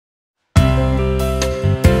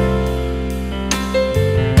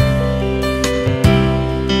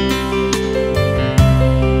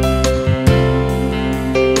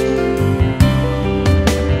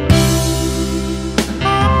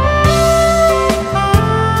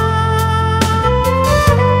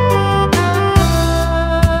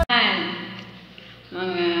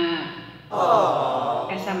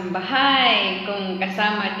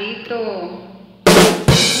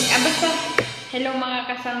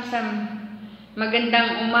Samsam.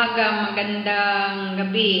 Magandang umaga, magandang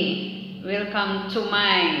gabi. Welcome to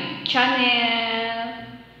my channel.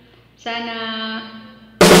 Sana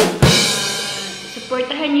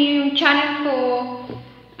supportahan niyo yung channel ko.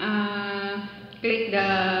 Click the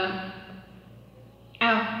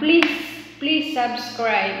please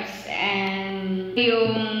subscribe and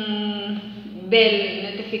yung bell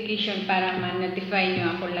notification para ma-notify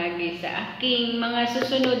nyo ako lagi sa aking mga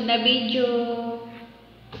susunod na video.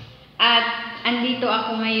 At andito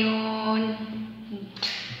ako ngayon.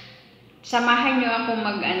 Samahan nyo ako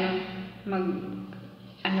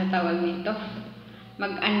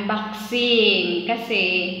mag-unboxing kasi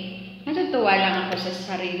natutuwa lang ako sa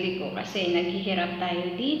sarili ko kasi naghihirap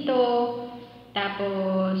tayo dito.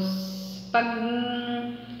 Tapos pag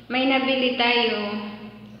may nabili tayo,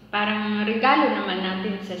 parang regalo naman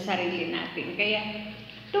natin sa sarili natin. Kaya,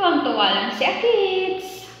 tuwang-tuwa lang si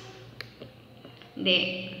Akits. Hindi.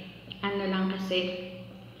 Ano lang kasi,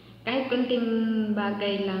 kahit kunting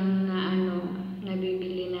bagay lang na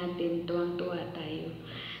nabibili natin, tuwang-tuwa tayo.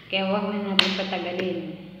 Kaya huwag na natin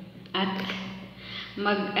patagalin. At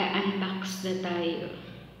mag-unbox na tayo.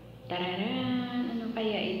 Tararan! Ano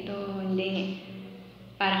kaya ito? Hindi.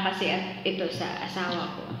 Para kasi ito sa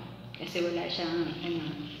asawa ko. Kasi wala siyang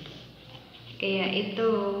Kaya ito,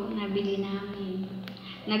 nabili namin.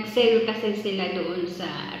 Nag-sale kasi sila doon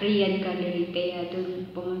sa Riyadh Gallery. Kaya doon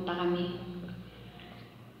pumunta kami.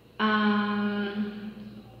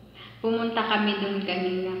 Pumunta kami doon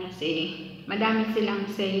kanina kasi madami silang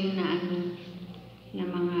sale na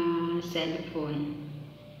mga cellphone.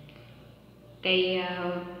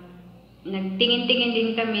 Kaya nagtingin-tingin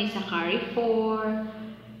din kami sa Carrefour,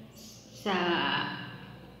 sa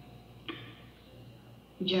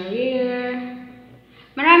Jarir.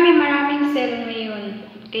 Maraming sale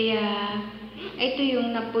ngayon. Kaya ito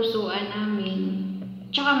yung napusuan namin.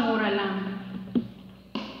 Tsaka mura lang.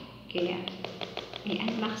 Kaya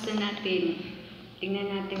i-unbox na natin. Tingnan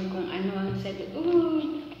natin kung ano ang sale.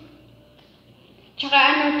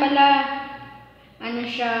 Tsaka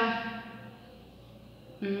siya.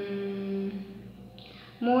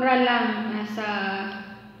 Mura lang. Nasa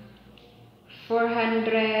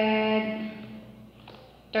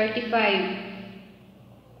 35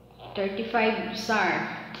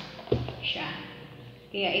 SAR siya.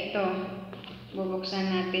 Kaya ito, bubuksan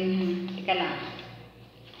natin. Teka lang.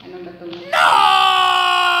 Ano ba ito? No!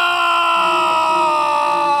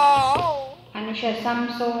 Ano siya?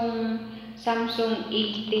 Samsung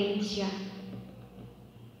A10 siya.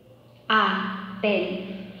 A10.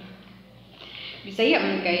 Bisaya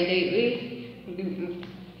man kayo dayo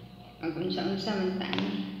mag-unsa-unsa man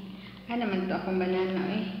tani. Naman to akong banana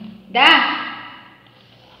Da!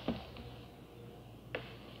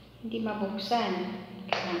 Hindi mabuksan.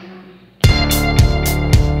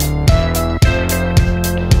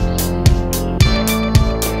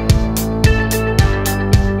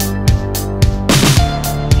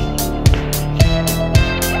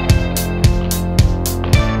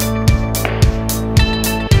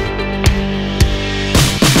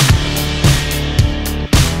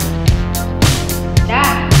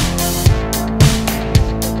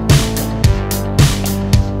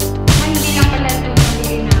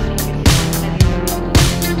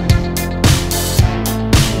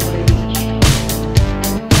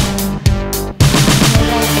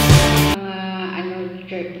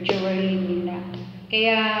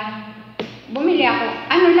 Kaya, bumili ako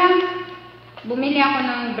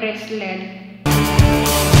ng bracelet.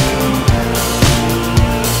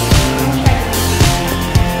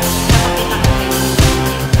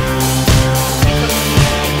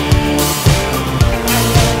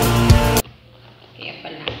 Kaya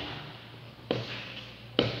pala.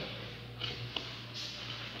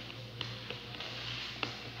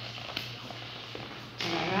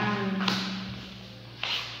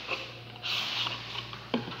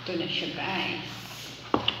 Ito na siya, guys.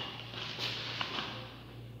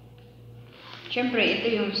 Siyempre, ito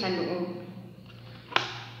yung sa loob.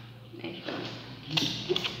 Ito.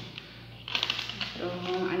 Ito,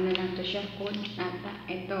 ano lang to siya, code ata.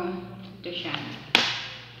 Ito siya.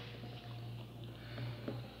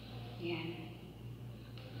 Yan.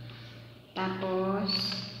 Tapos,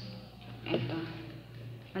 ito.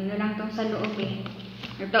 Ano lang tong sa loob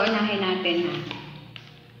Ito, unahin natin ha.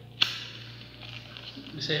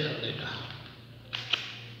 Bisaya lang tayo ka.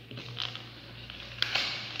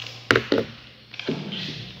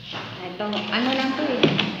 Ito, ano lang to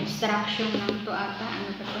instruction lang to ata.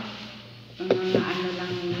 Ano to? Ano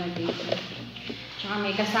lang nila dito. Tsaka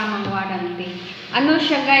may kasamang warranty. Ano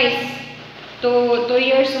siya guys? 2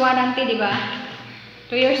 years warranty, di ba?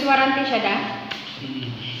 2 years warranty siya da?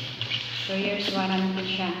 2 years warranty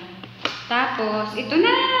siya. Tapos, ito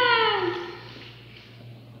na!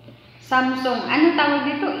 Samsung. Ano tawag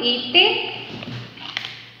dito? A10?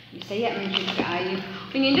 Bisaya, medyo kaayo.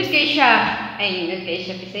 Pinindos kayo siya. Ay, nindot kayo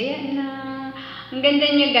siya. Bisaya na. Ang ganda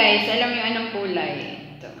niya, guys. Alam niyo anong kulay.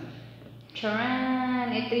 Ito.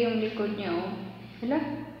 Charan! Ito yung likod niya, oh. Hala?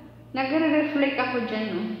 Nagre-reflect ako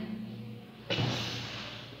dyan, oh.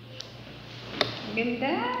 Ang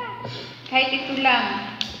ganda. Kahit ito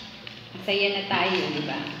lang. Masaya na tayo, di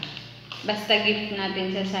ba? Basta gift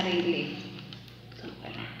natin sa sarili.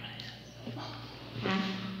 Ha?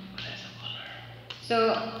 So,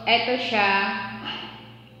 eto siya.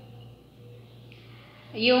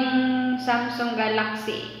 Yung Samsung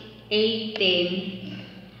Galaxy A10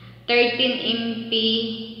 13MP.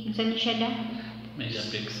 Saan siya da?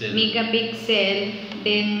 Megapixel.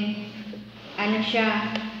 Then, ano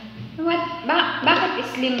siya? Bakit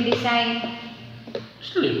slim design?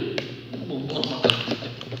 Slim.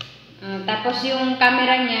 Tapos yung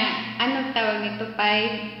camera niya, anong tawag nito?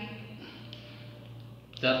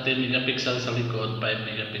 13 megapixel sa likod, 5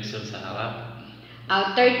 megapixel sa harap.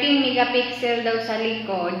 13 megapixel daw sa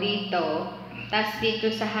likod dito. Tapos dito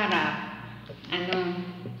sa harap, 5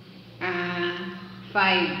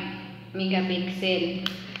 megapixel.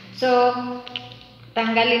 So,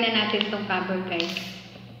 tanggalin na natin tong cover, guys.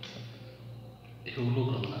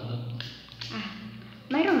 Ihulog lang na.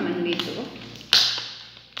 Mayroon man dito.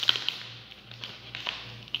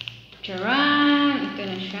 Charan! Ito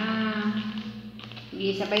na siya.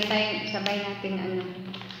 Sige, sabay natin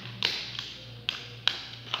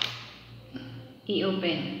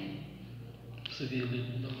i-open. Sa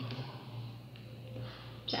gilid lang ako.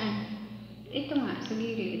 Saan? Ito nga, sa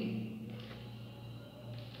gilid.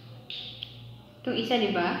 Itong isa,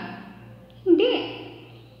 di ba? Hindi.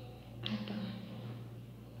 Ito.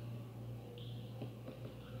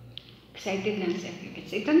 Excited lang si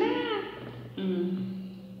Africans. Ito na!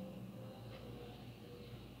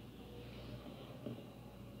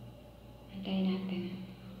 Antayin natin.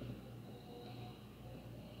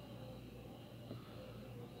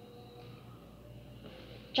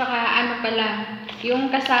 Tsaka pala,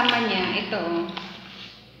 yung kasama niya, ito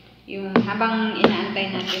yung habang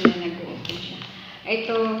inaantay natin na nag-open siya.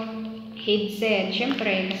 Ito, headset.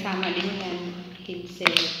 Siyempre, kasama din yan.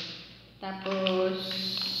 Headset. Tapos,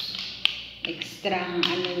 extra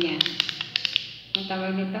niya. Ang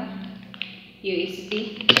tawag nito?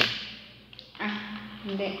 USB.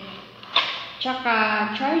 Hindi.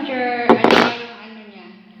 Tsaka, charger. Yung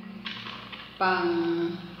niya?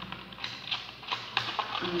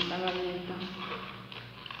 Ano tawag nito?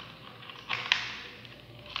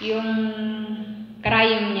 Yung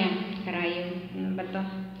karayom niya. Karayom. Ano ba to?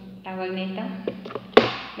 Tawag nito?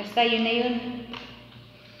 Basta yun na yun.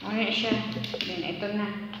 Ano siya? Then, ito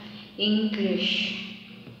na. English.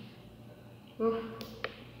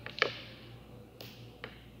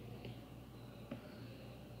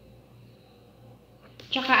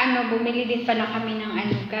 Tsaka bumili din pala kami ng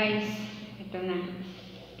guys. Ito na.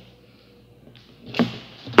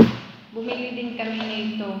 Bumili din kami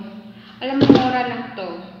nito. Alam mo, mura lang to.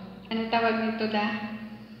 Ano tawag nito da?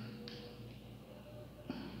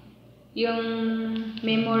 Yung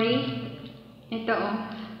memory. Ito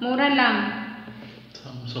mura lang.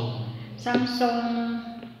 Samsung.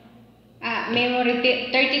 Memory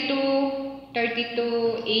 32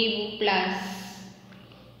 Evo Plus.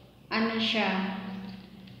 Ano siya?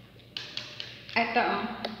 Ito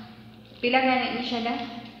Pila ganit ni siya da?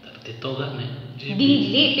 32 ganit.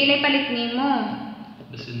 Dili, pilay palit nimo.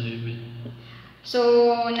 19. So,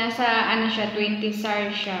 nasa siya, 20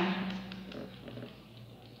 SAR siya.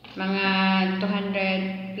 Mga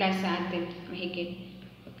 200 plus sa atin, mahigit.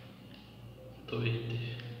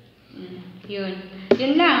 280. Yun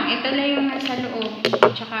lang, ito lang yung nasa loob.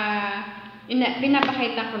 Tsaka,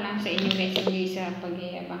 pinapakita ko lang sa inyo guys, hindi sa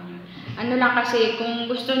pagyayabang. Ano lang kasi, kung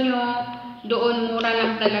gusto nyo, doon mura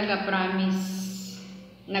lang talaga, promise.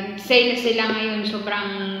 Nag-sale sila ngayon, sobrang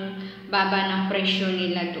baba ng presyo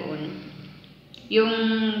nila doon. Yung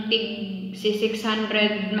si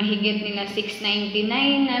 600 mahigit nila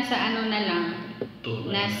 699, nasa na lang,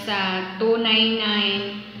 nasa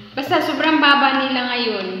 299. Basta sobrang baba nila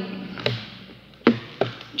ngayon.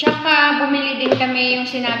 Tsaka bumili din kami, yung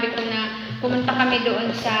sinabi ko na pumunta kami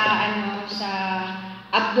doon sa sa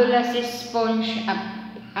Abdullaziz Sponge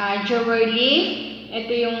Jewelry.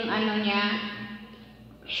 Ito yung niya,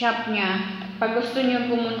 shop niya. Pag gusto niyo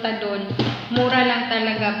pumunta doon, mura lang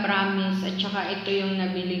talaga, promise. At saka ito yung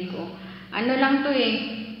nabili ko. Ano lang to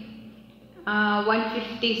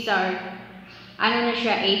 150 SAR. Ano na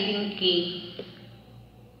siya, 18K.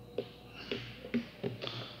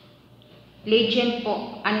 Legend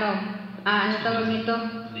po. Ano? Ano tawag nito?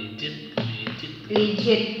 Legit.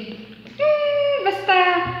 Legit. Basta,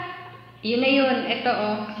 yun na yun. Ito,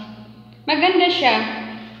 oh. Maganda siya.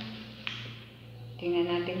 Tingnan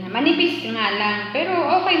natin na. Manipis nga lang. Pero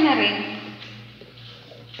okay na rin.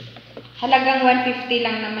 Halagang 150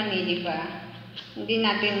 lang naman eh, di ba? Hindi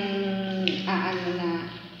natin, ano na,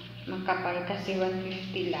 makapal kasi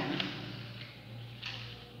 150 lang.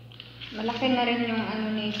 Malaki na rin yung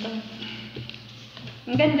ano nito.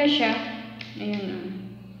 Ang ganda siya. Ayun, oh.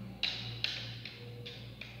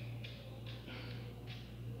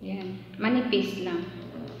 Yan. Manipis lang.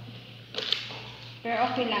 Pero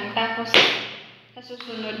okay lang. Tapos, sa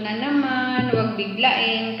susunod na naman, huwag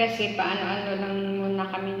biglain kasi paano-ano lang muna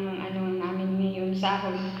kami ng ano namin ngayon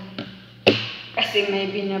sahod. Kasi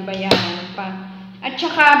may binabayaran pa. At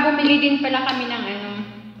saka, bumili din pala kami ng ano,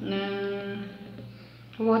 ng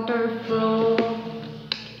water flow.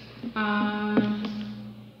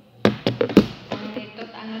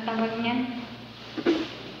 Ano tawag niyan?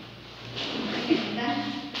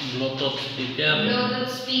 Bluetooth speaker.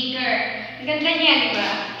 Bluetooth speaker. Ang ganda niya, di ba?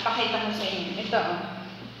 Pakita ko sa inyo. Ito, oh.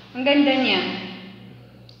 Ang ganda niya.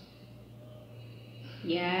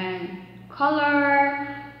 Yan. Color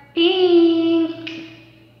pink.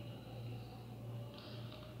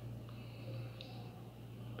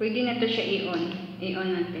 Pwede na to siya i-on. I-on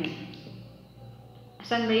natin.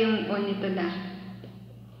 Asan ba yung on nito na?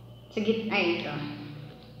 Sa gitna ito.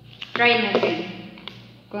 Try natin.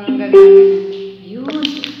 Kung gagana. Yun.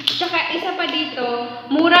 Tsaka isa pa dito,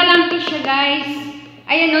 mura lang to siya guys.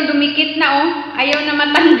 Ayan o, dumikit na o. Ayaw na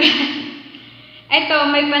matanggal. Ito,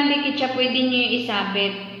 may pandikit siya. Pwede nyo yung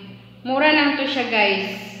isabit. Mura lang to siya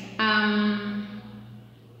guys.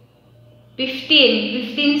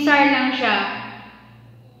 15 star lang siya.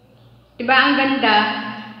 Diba ang ganda?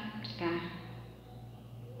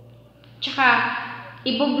 Tsaka,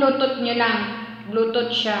 ibo-bluetooth nyo lang.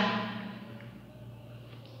 Bluetooth siya.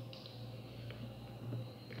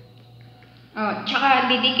 Oh,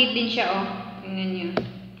 tsaka didikit din siya, oh. Tingnan nyo.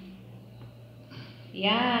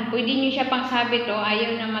 Yan. Pwede nyo siya pang sabit, oh.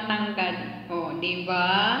 Ayaw na matanggal. Oh,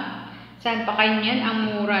 diba? Saan pa kayo yan? Ang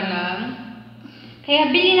mura lang.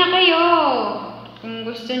 Kaya bili na kayo. Kung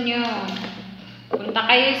gusto nyo. Punta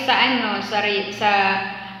kayo sa ano,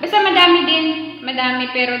 basta madami din.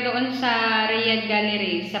 Madami, pero doon sa Riyadh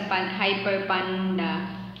Gallery, sa Hyper Panda,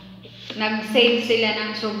 nag-sale sila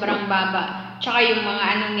ng sobrang baba. Tsaka yung mga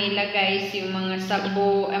ano nila guys, yung mga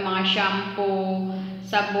mga shampoo,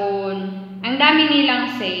 sabon, ang dami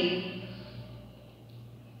nilang sale.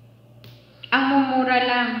 Ang mumura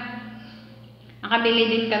lang. Nakabili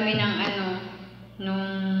din kami ng ano, nung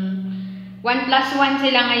 1+1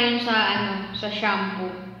 sila ngayon sa ano, sa shampoo,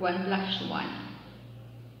 1+1.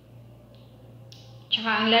 Tsaka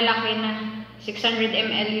ang lalaki na 600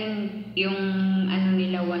 ml yung ano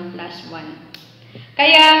nila 1+1.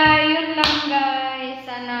 Kaya yun lang guys,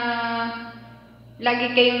 sana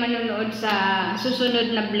lagi kayong manonood sa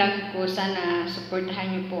susunod na vlog ko. Sana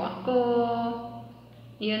suportahan niyo po ako.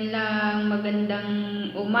 Yun lang,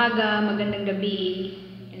 magandang umaga, magandang gabi.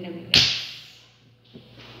 I love you guys.